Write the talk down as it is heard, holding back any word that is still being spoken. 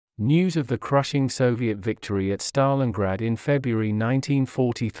News of the crushing Soviet victory at Stalingrad in February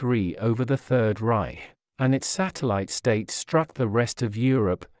 1943 over the Third Reich and its satellite states struck the rest of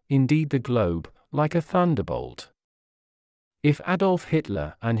Europe, indeed the globe, like a thunderbolt. If Adolf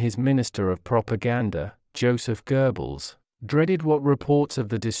Hitler and his Minister of Propaganda, Joseph Goebbels, dreaded what reports of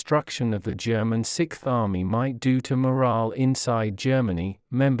the destruction of the German Sixth Army might do to morale inside Germany,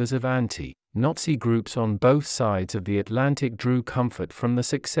 members of anti-Nazi groups on both sides of the Atlantic drew comfort from the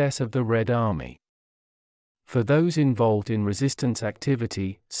success of the Red Army. For those involved in resistance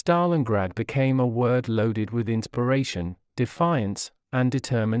activity, Stalingrad became a word loaded with inspiration, defiance, and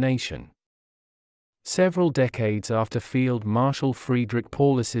determination. Several decades after Field Marshal Friedrich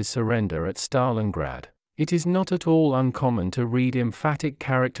Paulus's surrender at Stalingrad, it is not at all uncommon to read emphatic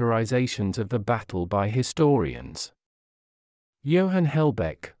characterizations of the battle by historians. Johann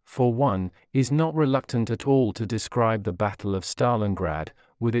Helbeck, for one, is not reluctant at all to describe the Battle of Stalingrad,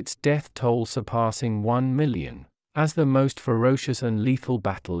 with its death toll surpassing 1 million, as the most ferocious and lethal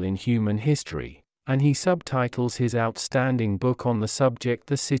battle in human history, and he subtitles his outstanding book on the subject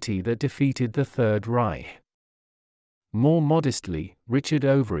 "The City That Defeated the Third Reich." More modestly, Richard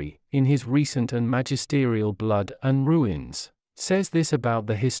Overy, in his recent and magisterial Blood and Ruins, says this about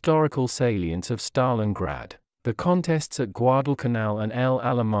the historical salience of Stalingrad: the contests at Guadalcanal and El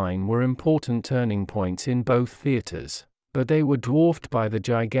Alamein were important turning points in both theaters, but they were dwarfed by the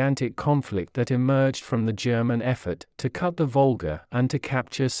gigantic conflict that emerged from the German effort to cut the Volga and to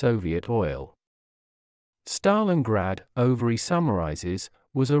capture Soviet oil. Stalingrad, Overy summarizes,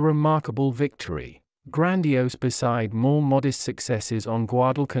 was a remarkable victory, grandiose beside more modest successes on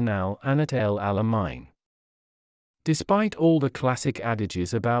Guadalcanal and at El Alamein. Despite all the classic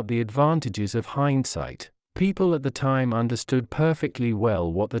adages about the advantages of hindsight, people at the time understood perfectly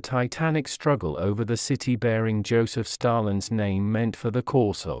well what the titanic struggle over the city bearing Joseph Stalin's name meant for the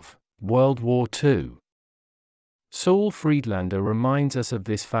course of World War II. Saul Friedlander reminds us of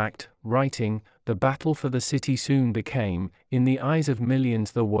this fact, writing, "The battle for the city soon became, in the eyes of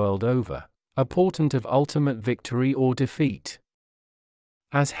millions the world over, a portent of ultimate victory or defeat."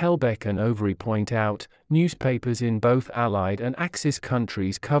 As Helbeck and Overy point out, newspapers in both Allied and Axis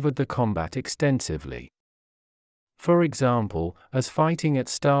countries covered the combat extensively. For example, as fighting at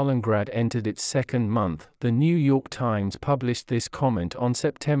Stalingrad entered its second month, the New York Times published this comment on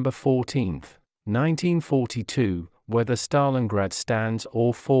September 14, 1942, "Whether Stalingrad stands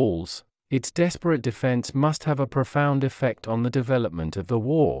or falls, its desperate defense must have a profound effect on the development of the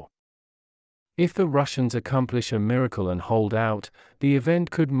war. If the Russians accomplish a miracle and hold out, the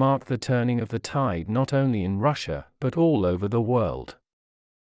event could mark the turning of the tide not only in Russia, but all over the world.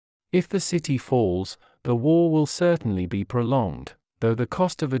 If the city falls, the war will certainly be prolonged, though the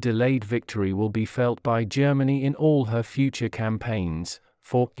cost of a delayed victory will be felt by Germany in all her future campaigns,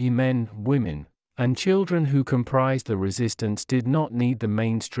 for men, women, and children who comprised the resistance did not need the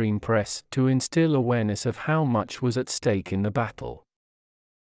mainstream press to instill awareness of how much was at stake in the battle.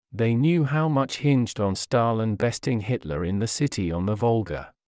 They knew how much hinged on Stalin besting Hitler in the city on the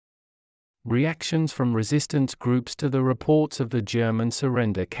Volga." Reactions from resistance groups to the reports of the German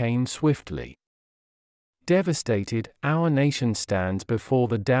surrender came swiftly. Devastated, Our Nation Stands Before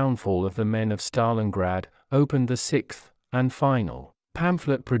the Downfall of the Men of Stalingrad, opened the sixth, and final,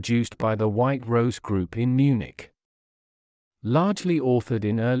 pamphlet produced by the White Rose Group in Munich. Largely authored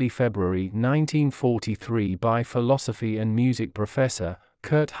in early February 1943 by philosophy and music professor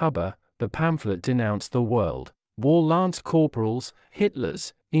Kurt Huber, the pamphlet denounced the World War Lance Corporals,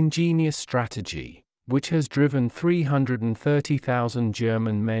 Hitler's ingenious strategy, which has driven 330,000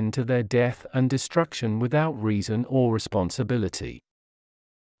 German men to their death and destruction without reason or responsibility.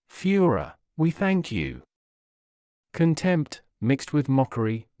 Führer, we thank you. Contempt, mixed with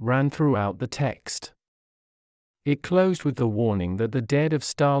mockery, ran throughout the text. It closed with the warning that the dead of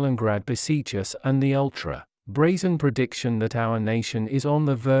Stalingrad beseech us and the ultra-brazen prediction that our nation is on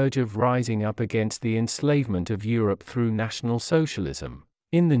the verge of rising up against the enslavement of Europe through National Socialism,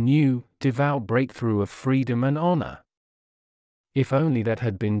 in the new, devout breakthrough of freedom and honor. If only that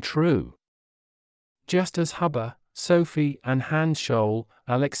had been true. Just as Huber, Sophie and Hans Scholl,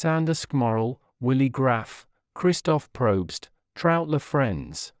 Alexander Skmoril, Willy Graf, Christoph Probst, Trautler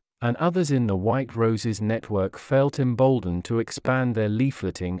Friends, and others in the White Roses network felt emboldened to expand their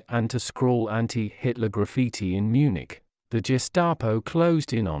leafleting and to scrawl anti-Hitler graffiti in Munich, the Gestapo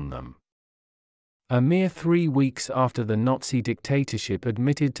closed in on them. A mere 3 weeks after the Nazi dictatorship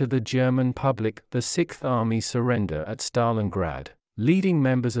admitted to the German public the Sixth Army's surrender at Stalingrad, leading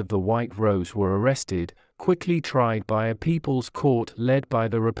members of the White Rose were arrested, quickly tried by a people's court led by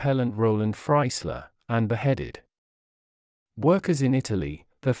the repellent Roland Freisler, and beheaded. Workers in Italy,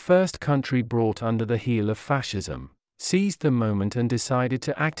 the first country brought under the heel of fascism, seized the moment and decided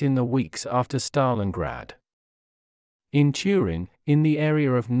to act in the weeks after Stalingrad. In Turin, in the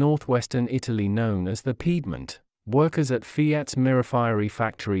area of northwestern Italy known as the Piedmont, workers at Fiat's Mirafiori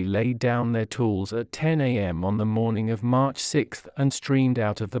factory laid down their tools at 10 a.m. on the morning of March 6 and streamed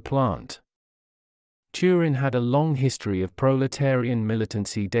out of the plant. Turin had a long history of proletarian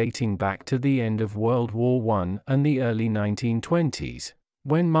militancy dating back to the end of World War I and the early 1920s,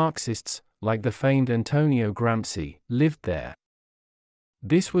 when Marxists, like the famed Antonio Gramsci, lived there.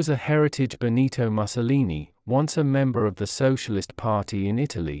 This was a heritage Benito Mussolini, once a member of the Socialist Party in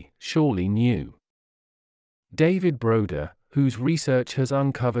Italy, surely knew. David Broder, whose research has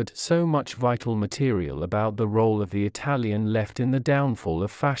uncovered so much vital material about the role of the Italian left in the downfall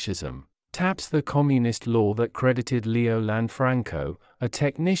of fascism, taps the communist law that credited Leo Lanfranco, a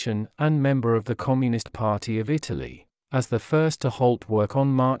technician and member of the Communist Party of Italy, as the first to halt work on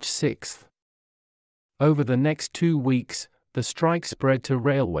March 6. Over the next 2 weeks, the strike spread to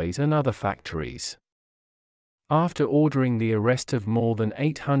railways and other factories. After ordering the arrest of more than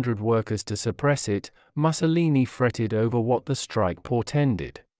 800 workers to suppress it, Mussolini fretted over what the strike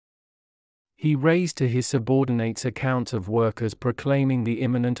portended. He raised to his subordinates accounts of workers proclaiming the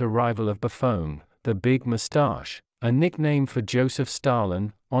imminent arrival of Buffone, the Big Moustache, a nickname for Joseph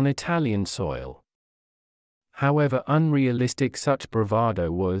Stalin, on Italian soil. However unrealistic such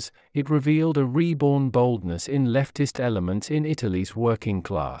bravado was, it revealed a reborn boldness in leftist elements in Italy's working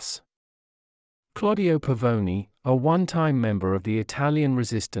class. Claudio Pavoni, a one-time member of the Italian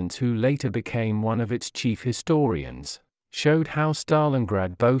resistance who later became one of its chief historians, showed how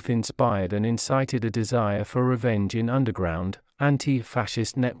Stalingrad both inspired and incited a desire for revenge in underground,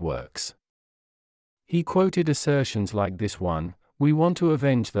 anti-fascist networks. He quoted assertions like this one: "We want to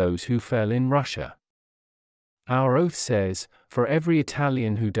avenge those who fell in Russia. Our oath says, for every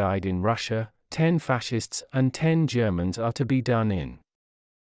Italian who died in Russia, 10 fascists and 10 Germans are to be done in."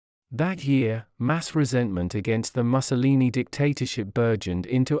 That year, mass resentment against the Mussolini dictatorship burgeoned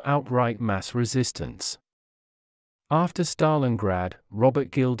into outright mass resistance. After Stalingrad, Robert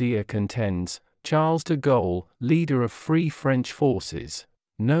Gildia contends, Charles de Gaulle, leader of Free French forces,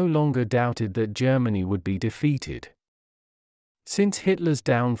 no longer doubted that Germany would be defeated. Since Hitler's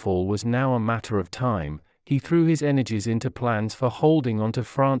downfall was now a matter of time, he threw his energies into plans for holding onto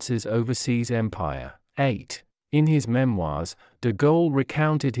France's overseas empire. 8. In his memoirs, de Gaulle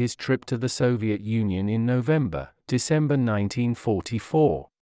recounted his trip to the Soviet Union in December 1944.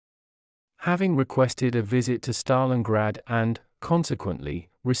 Having requested a visit to Stalingrad and, consequently,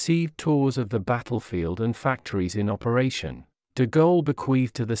 received tours of the battlefield and factories in operation, de Gaulle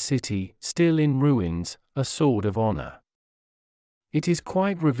bequeathed to the city, still in ruins, a sword of honor. It is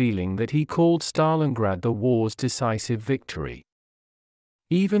quite revealing that he called Stalingrad the war's decisive victory.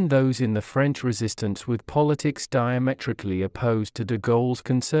 Even those in the French resistance with politics diametrically opposed to de Gaulle's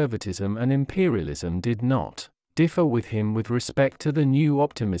conservatism and imperialism did not differ with him with respect to the new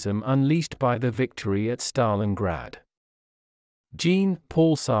optimism unleashed by the victory at Stalingrad.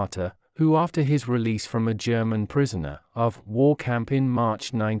 Jean-Paul Sartre, who after his release from a German prisoner of war camp in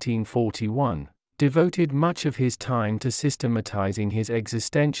March 1941, devoted much of his time to systematizing his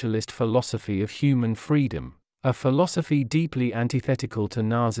existentialist philosophy of human freedom, a philosophy deeply antithetical to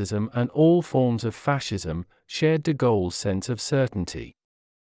Nazism and all forms of fascism, shared de Gaulle's sense of certainty.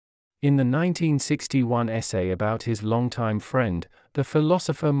 In the 1961 essay about his longtime friend, the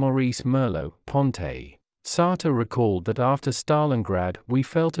philosopher Maurice Merleau-Ponty, Sartre recalled that after Stalingrad we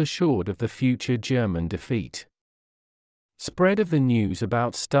felt assured of the future German defeat. Spread of the news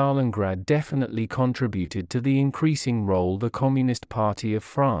about Stalingrad definitely contributed to the increasing role the Communist Party of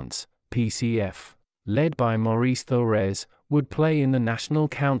France, PCF, led by Maurice Thorez, would play in the National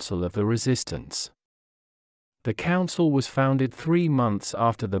Council of the Resistance. The council was founded 3 months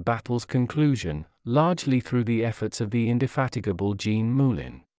after the battle's conclusion, largely through the efforts of the indefatigable Jean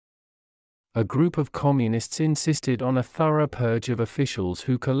Moulin. A group of communists insisted on a thorough purge of officials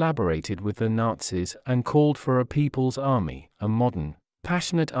who collaborated with the Nazis and called for a people's army, a modern,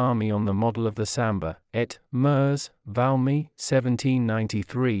 passionate army on the model of the Samba, et Mers, Valmy,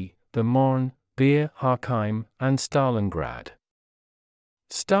 1793, the Marne, Bir Hakeim, and Stalingrad.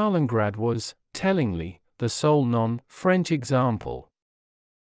 Stalingrad was, tellingly, the sole non-French example.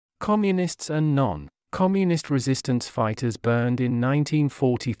 Communists and non-communist resistance fighters burned in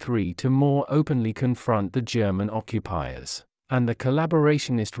 1943 to more openly confront the German occupiers, and the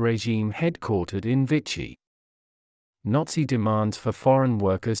collaborationist regime headquartered in Vichy. Nazi demands for foreign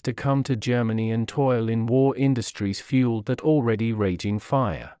workers to come to Germany and toil in war industries fueled that already raging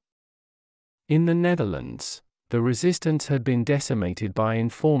fire. In the Netherlands, The resistance had been decimated by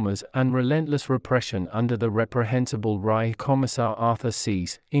informers and relentless repression under the reprehensible Reich Commissar Arthur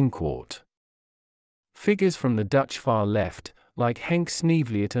Sees in court. Figures from the Dutch far left, like Henk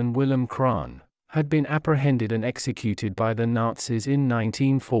Sneevliet and Willem Kraan, had been apprehended and executed by the Nazis in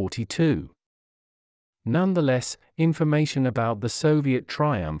 1942. Nonetheless, information about the Soviet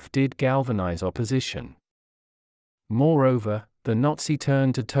triumph did galvanize opposition. Moreover, the Nazi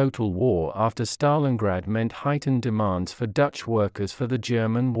turn to total war after Stalingrad meant heightened demands for Dutch workers for the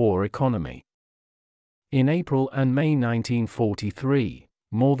German war economy. In April and May 1943,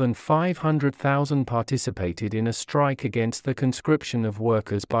 more than 500,000 participated in a strike against the conscription of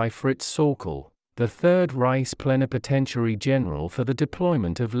workers by Fritz Sauckel, the Third Reich's plenipotentiary general for the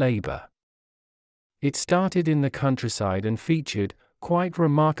deployment of labor. It started in the countryside and featured, quite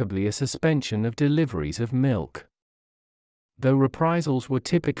remarkably, a suspension of deliveries of milk. Though reprisals were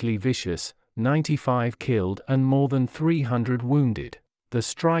typically vicious, 95 killed and more than 300 wounded, the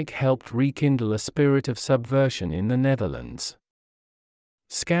strike helped rekindle a spirit of subversion in the Netherlands.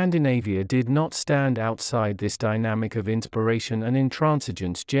 Scandinavia did not stand outside this dynamic of inspiration and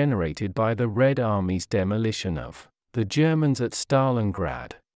intransigence generated by the Red Army's demolition of the Germans at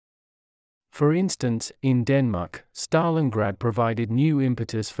Stalingrad. For instance, in Denmark, Stalingrad provided new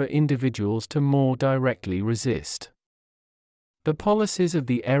impetus for individuals to more directly resist. The policies of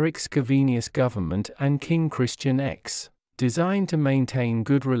the Erik Scavenius government and King Christian X, designed to maintain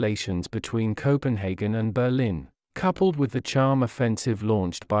good relations between Copenhagen and Berlin, coupled with the charm offensive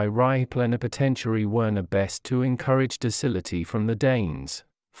launched by Reich plenipotentiary Werner Best to encourage docility from the Danes,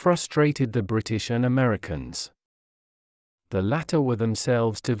 frustrated the British and Americans. The latter were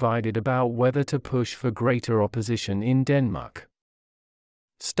themselves divided about whether to push for greater opposition in Denmark.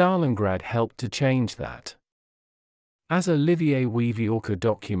 Stalingrad helped to change that. As Olivier Weviorka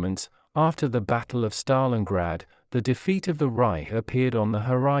documents, after the Battle of Stalingrad, the defeat of the Reich appeared on the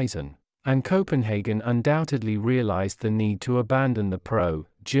horizon, and Copenhagen undoubtedly realized the need to abandon the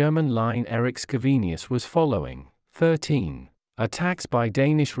pro-German line Erik Scavenius was following. 13. Attacks by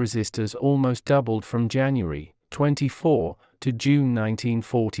Danish resistors almost doubled from January 24 to June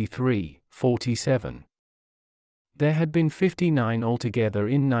 1943, 47. There had been 59 altogether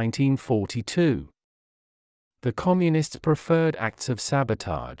in 1942. The Communists preferred acts of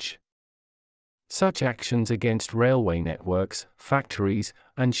sabotage. Such actions against railway networks, factories,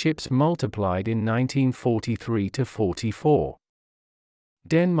 and ships multiplied in 1943 to 44.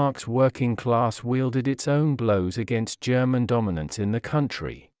 Denmark's working class wielded its own blows against German dominance in the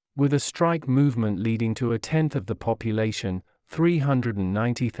country, with a strike movement leading to a tenth of the population,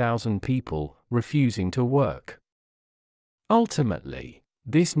 390,000 people, refusing to work. Ultimately,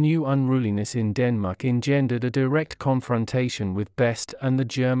 this new unruliness in Denmark engendered a direct confrontation with Best and the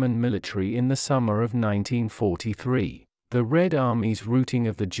German military in the summer of 1943. The Red Army's routing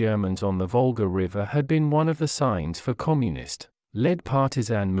of the Germans on the Volga River had been one of the signs for communist-led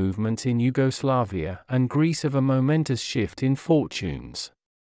partisan movements in Yugoslavia and Greece of a momentous shift in fortunes.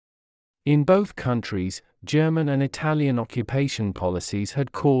 In both countries, German and Italian occupation policies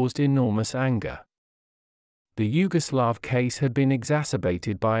had caused enormous anger. The Yugoslav case had been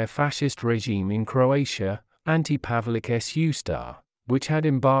exacerbated by a fascist regime in Croatia, Anti-Pavelić Ustav, which had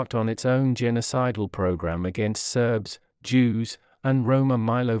embarked on its own genocidal program against Serbs, Jews, and Roma.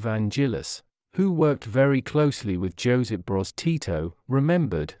 Milovan, who worked very closely with Josip Broz Tito,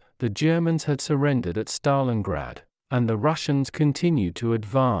 remembered, the Germans had surrendered at Stalingrad, and the Russians continued to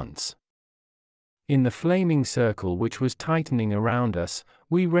advance. In the flaming circle which was tightening around us,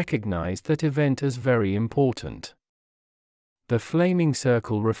 we recognized that event as very important. The flaming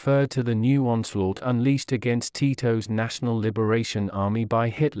circle referred to the new onslaught unleashed against Tito's National Liberation Army by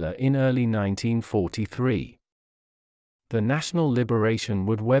Hitler in early 1943. The National Liberation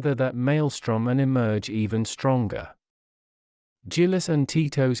would weather that maelstrom and emerge even stronger. Gillis and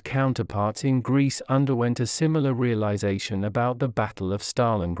Tito's counterparts in Greece underwent a similar realization about the Battle of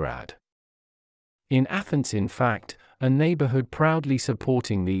Stalingrad. In Athens, in fact, a neighborhood proudly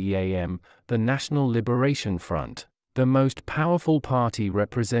supporting the EAM, the National Liberation Front, the most powerful party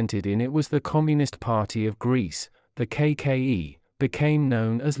represented in it was the Communist Party of Greece, the KKE, became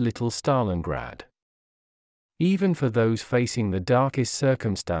known as Little Stalingrad. Even for those facing the darkest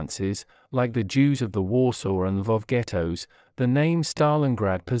circumstances, like the Jews of the Warsaw and Lvov ghettos, the name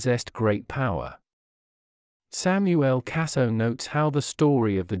Stalingrad possessed great power. Samuel Casso notes how the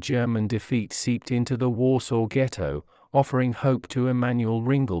story of the German defeat seeped into the Warsaw ghetto, offering hope to Emanuel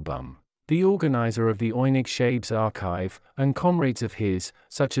Ringelbaum, the organizer of the Reshapes archive, and comrades of his,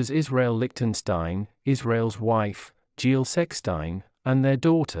 such as Israel Lichtenstein, Israel's wife, Jill Sechstein, and their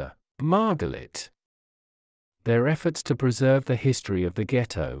daughter, Margalit. Their efforts to preserve the history of the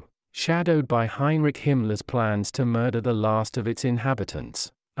ghetto, shadowed by Heinrich Himmler's plans to murder the last of its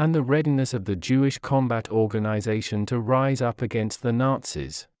inhabitants, and the readiness of the Jewish Combat Organization to rise up against the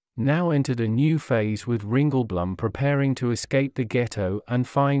Nazis, now entered a new phase, with Ringelblum preparing to escape the ghetto and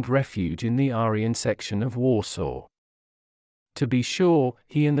find refuge in the Aryan section of Warsaw. To be sure,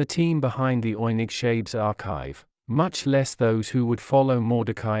 he and the team behind the reshapes archive, much less those who would follow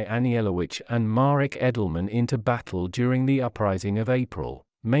Mordecai Anielewicz and Marek Edelman into battle during the uprising of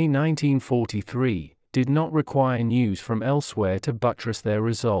April-May 1943, did not require news from elsewhere to buttress their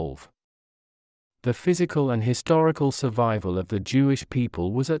resolve. The physical and historical survival of the Jewish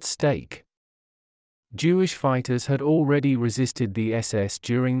people was at stake. Jewish fighters had already resisted the SS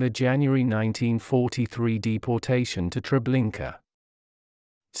during the January 1943 deportation to Treblinka.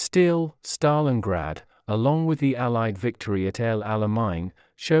 Still, Stalingrad, along with the Allied victory at El Alamein,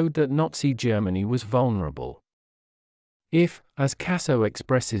 showed that Nazi Germany was vulnerable. If, as Casso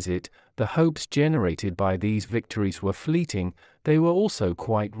expresses it, the hopes generated by these victories were fleeting, they were also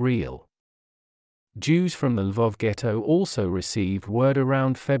quite real. Jews from the Lvov ghetto also received word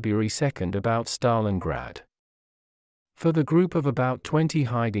around February 2 about Stalingrad. For the group of about 20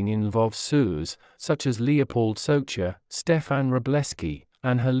 hiding in Lvov's sewers, such as Leopold Socha, Stefan Wróblewski,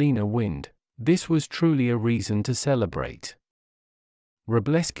 and Helena Wind, this was truly a reason to celebrate.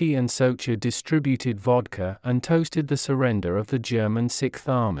 Wróblewski and Socha distributed vodka and toasted the surrender of the German Sixth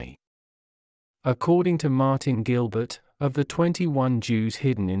Army. According to Martin Gilbert, of the 21 Jews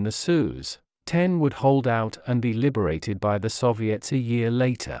hidden in the sewers, 10 would hold out and be liberated by the Soviets a year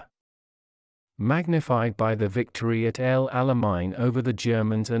later. Magnified by the victory at El Alamein over the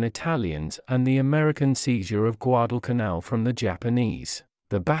Germans and Italians and the American seizure of Guadalcanal from the Japanese,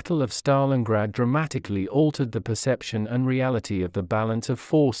 the Battle of Stalingrad dramatically altered the perception and reality of the balance of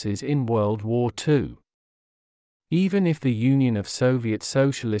forces in World War II. Even if the Union of Soviet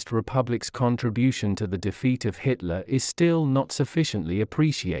Socialist Republics' contribution to the defeat of Hitler is still not sufficiently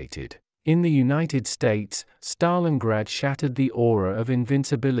appreciated, in the United States, Stalingrad shattered the aura of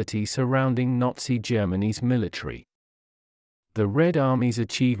invincibility surrounding Nazi Germany's military. The Red Army's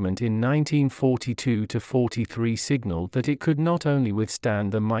achievement in 1942–43 signaled that it could not only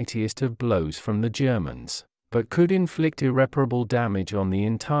withstand the mightiest of blows from the Germans, but could inflict irreparable damage on the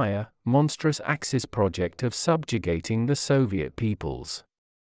entire, monstrous Axis project of subjugating the Soviet peoples.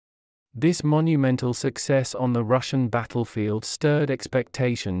 This monumental success on the Russian battlefield stirred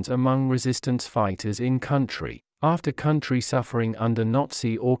expectations among resistance fighters in country after country suffering under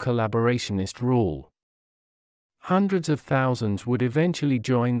Nazi or collaborationist rule. Hundreds of thousands would eventually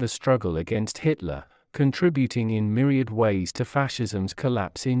join the struggle against Hitler, contributing in myriad ways to fascism's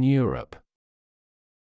collapse in Europe.